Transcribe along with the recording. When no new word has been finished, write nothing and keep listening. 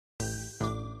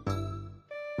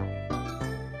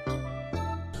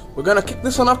We're gonna kick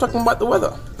this one off talking about the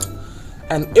weather.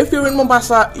 And if you're in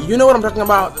Mombasa, you know what I'm talking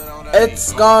about.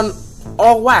 It's gone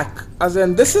all whack. As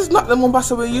in, this is not the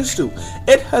Mombasa we're used to.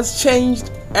 It has changed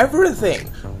everything.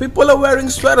 People are wearing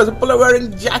sweaters, people are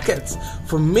wearing jackets.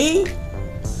 For me,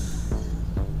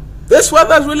 this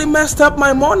weather has really messed up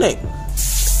my morning.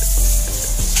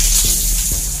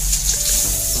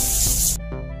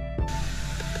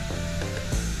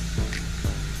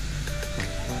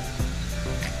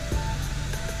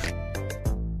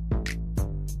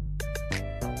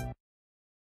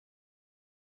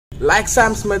 Like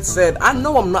Sam Smith said, I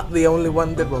know I'm not the only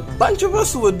one. There were a bunch of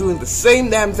us who were doing the same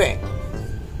damn thing.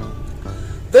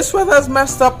 This weather has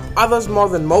messed up others more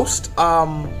than most.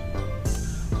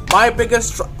 My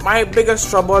biggest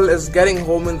trouble is getting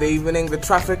home in the evening. The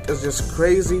traffic is just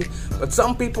crazy. But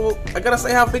some people, I gotta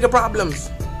say, have bigger problems.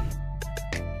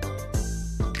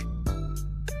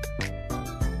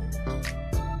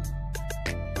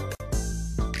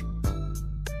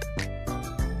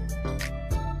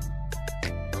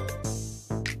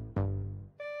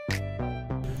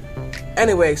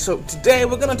 Anyway, so today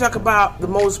we're gonna talk about the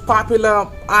most popular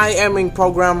IMing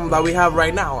program that we have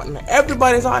right now, and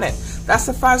everybody's on it. That's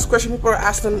the first question people are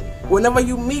asking whenever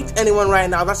you meet anyone right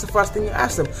now. That's the first thing you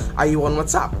ask them: are you on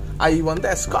WhatsApp? Are you on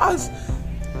this? Cause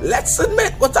let's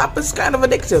admit, WhatsApp is kind of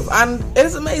addictive, and it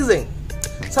is amazing.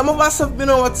 Some of us have been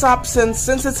on WhatsApp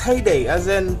since its heyday, as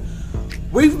in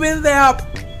we've been there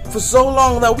for so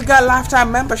long that we got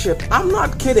lifetime membership. I'm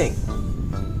not kidding.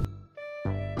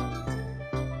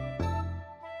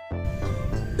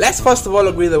 Let's first of all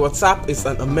agree that WhatsApp is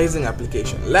an amazing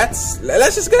application. Let's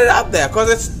just get it out there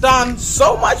because it's done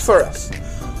so much for us.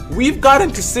 We've gotten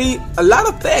to see a lot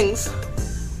of things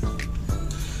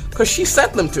because she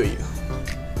sent them to you.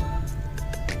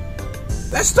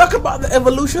 Let's talk about the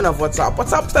evolution of WhatsApp.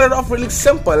 WhatsApp started off really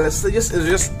simple. It's just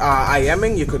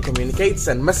IMing. You could communicate,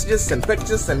 send messages, send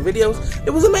pictures, send videos.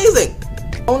 It was amazing.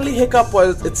 Only hiccup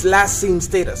was its last seen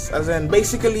status, as in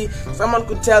basically someone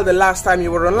could tell the last time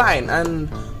you were online, and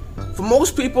for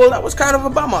most people that was kind of a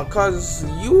bummer because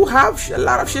you have a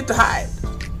lot of shit to hide.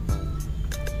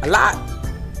 A lot.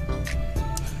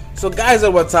 So guys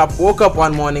at WhatsApp woke up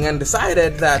one morning and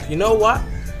decided that, you know what,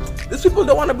 these people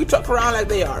don't want to be trucked around like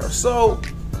they are, so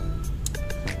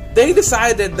they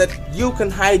decided that you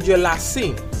can hide your last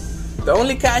scene. The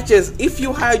only catch is, if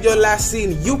you hide your last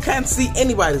scene, you can't see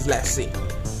anybody's last scene.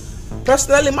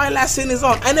 Personally, my last scene is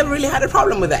on. I never really had a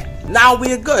problem with that. Now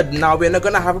we're good. Now we're not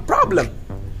gonna have a problem.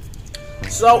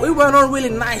 So it went on really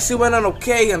nice. It went on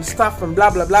okay and stuff and blah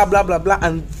blah blah blah blah blah.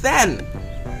 And then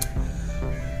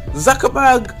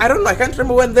Zuckerberg, I don't know, I can't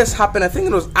remember when this happened. I think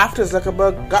it was after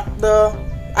Zuckerberg got the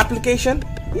application.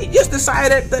 He just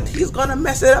decided that he's gonna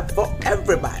mess it up for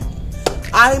everybody.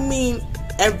 I mean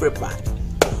everybody.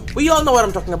 We all know what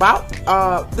I'm talking about.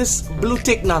 This blue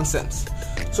tick nonsense.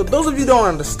 So those of you who don't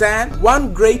understand,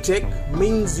 one gray tick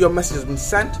means your message has been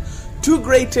sent. 2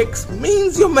 gray ticks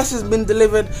means your message has been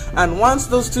delivered. And once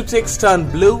those 2 ticks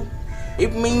turn blue,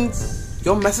 it means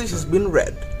your message has been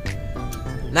read.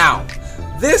 Now,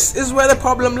 this is where the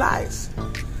problem lies.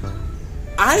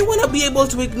 I want to be able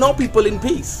to ignore people in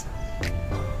peace.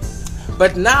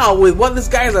 But now, with what these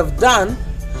guys have done,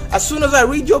 as soon as I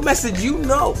read your message, you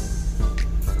know.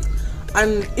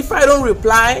 And if I don't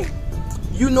reply,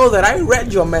 you know that I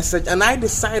read your message and I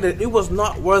decided it was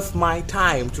not worth my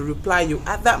time to reply you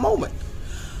at that moment.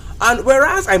 And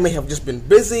whereas I may have just been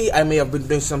busy, I may have been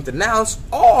doing something else,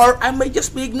 or I may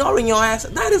just be ignoring your ass,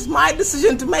 that is my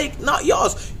decision to make, not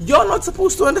yours. You're not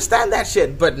supposed to understand that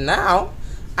shit, but now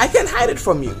I can hide it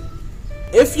from you.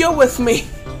 If you're with me,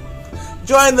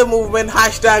 join the movement,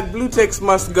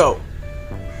 #BlueTicksMustGo.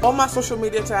 All my social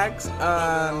media tags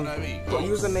and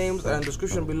usernames and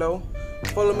description below.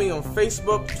 Follow me on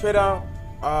Facebook, Twitter.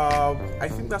 I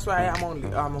think that's where I am only.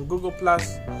 I'm on Google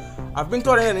Plus. I've been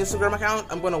told I need an Instagram account.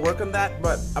 I'm gonna work on that,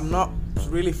 but I'm not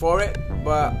really for it.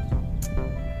 But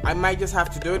I might just have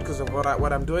to do it because of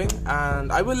what I'm doing,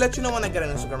 and I will let you know when I get an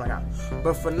Instagram account.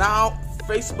 But for now,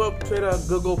 Facebook, Twitter,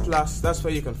 Google Plus. That's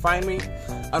where you can find me,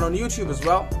 and on YouTube as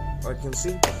well. I can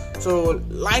see. So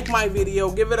like my video,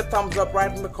 give it a thumbs up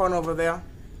right in the corner over there.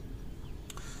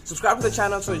 Subscribe to the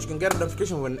channel so that you can get a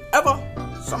notification whenever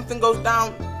something goes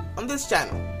down on this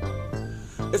channel.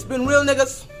 It's been real,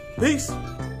 niggas. Peace.